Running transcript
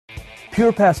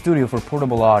PurePath Studio for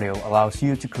portable audio allows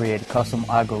you to create custom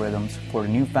algorithms for the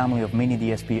new family of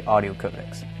miniDSP audio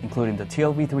codecs, including the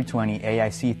TLV320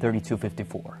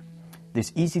 AIC3254.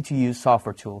 This easy-to-use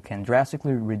software tool can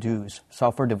drastically reduce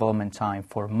software development time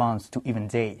for months to even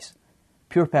days.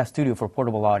 PurePath Studio for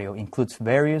portable audio includes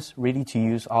various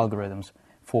ready-to-use algorithms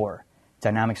for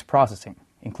dynamics processing,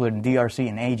 including DRC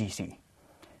and AGC,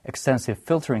 extensive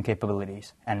filtering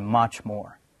capabilities, and much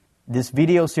more. This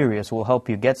video series will help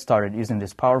you get started using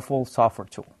this powerful software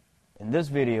tool. In this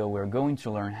video, we're going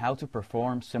to learn how to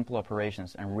perform simple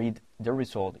operations and read the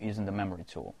result using the memory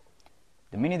tool.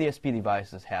 The miniDSP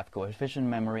devices have coefficient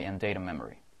memory and data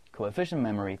memory. Coefficient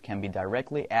memory can be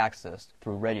directly accessed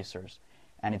through registers,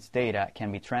 and its data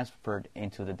can be transferred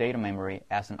into the data memory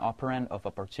as an operand of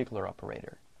a particular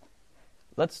operator.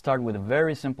 Let's start with a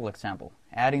very simple example,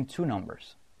 adding two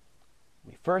numbers.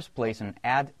 We first place an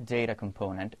add data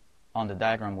component on the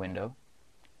diagram window,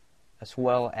 as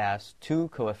well as two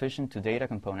coefficient to data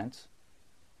components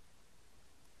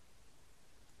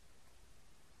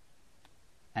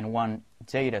and one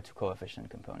data to coefficient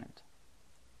component,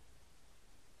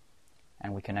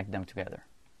 and we connect them together.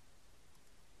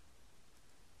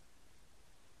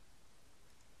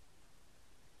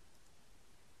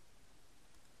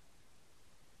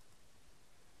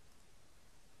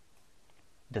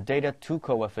 The data to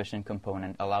coefficient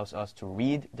component allows us to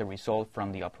read the result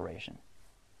from the operation.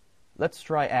 Let's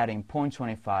try adding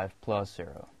 0.25 plus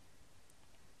 0.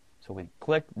 So we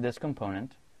click this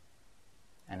component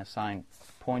and assign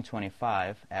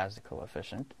 0.25 as the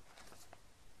coefficient.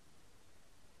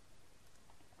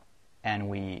 And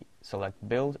we select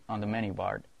Build on the menu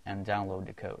bar and download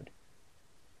the code.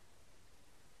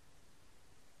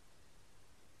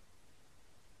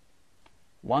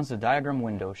 Once the diagram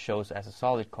window shows as a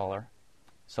solid color,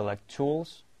 select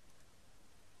Tools,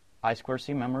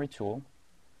 I2C Memory Tool,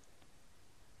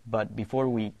 but before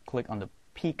we click on the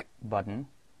Peek button,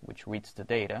 which reads the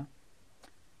data,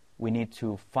 we need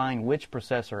to find which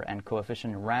processor and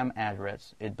coefficient RAM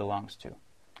address it belongs to.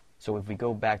 So if we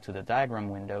go back to the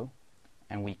diagram window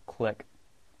and we click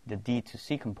the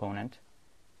D2C component,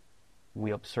 we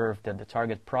observe that the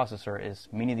target processor is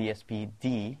miniDSP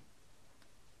D,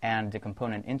 and the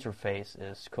component interface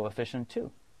is coefficient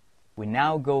 2. We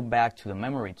now go back to the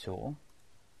memory tool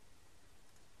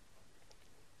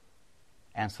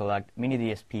and select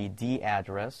miniDSP D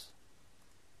address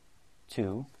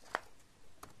 2.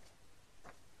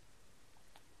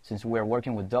 Since we are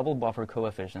working with double buffer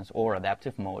coefficients or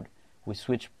adaptive mode, we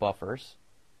switch buffers,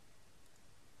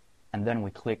 and then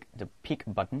we click the Peek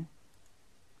button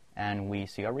and we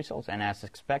see our results, and as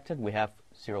expected we have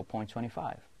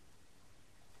 0.25.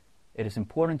 It is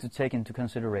important to take into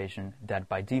consideration that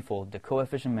by default the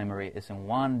coefficient memory is in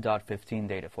 1.15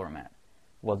 data format,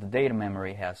 while the data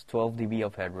memory has 12 dB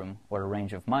of headroom, or a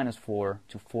range of -4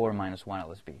 to 4 - 1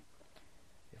 LSB.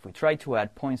 If we try to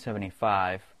add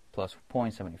 0.75 plus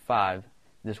 0.75,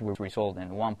 this will result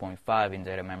in 1.5 in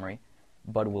data memory,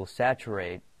 but will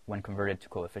saturate when converted to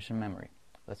coefficient memory.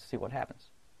 Let's see what happens.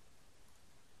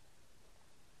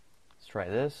 Let's try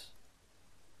this.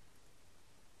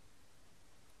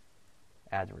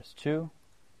 Address 2,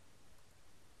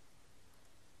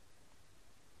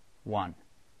 1.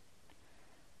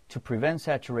 To prevent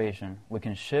saturation, we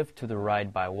can shift to the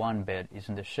right by 1 bit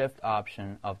using the shift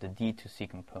option of the D2C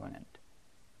component.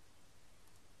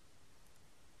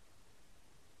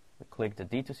 We click the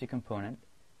D2C component,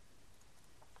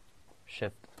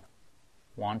 shift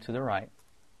 1 to the right,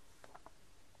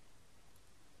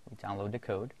 we download the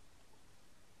code,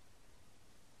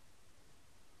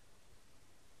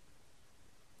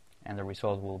 and the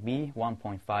result will be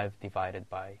 1.5 divided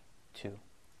by 2.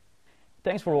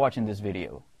 Thanks for watching this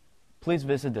video. Please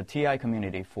visit the TI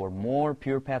community for more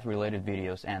PurePath related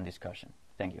videos and discussion.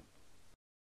 Thank you.